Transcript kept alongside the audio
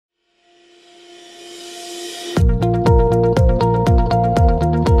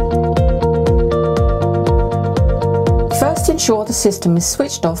ensure the system is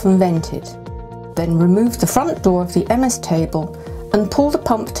switched off and vented. Then remove the front door of the MS table and pull the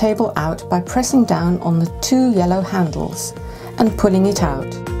pump table out by pressing down on the two yellow handles and pulling it out.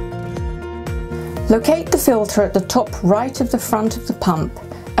 Locate the filter at the top right of the front of the pump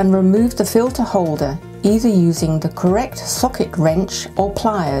and remove the filter holder, either using the correct socket wrench or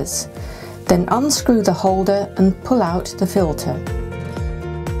pliers. Then unscrew the holder and pull out the filter.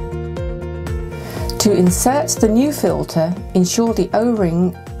 To insert the new filter, ensure the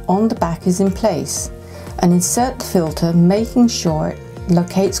O-ring on the back is in place and insert the filter, making sure it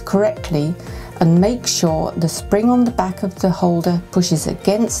locates correctly, and make sure the spring on the back of the holder pushes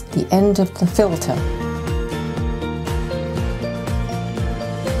against the end of the filter.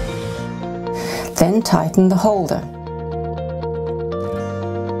 Then tighten the holder.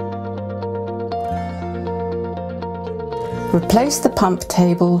 Replace the pump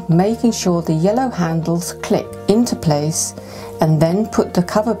table, making sure the yellow handles click into place, and then put the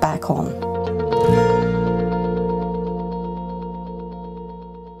cover back on.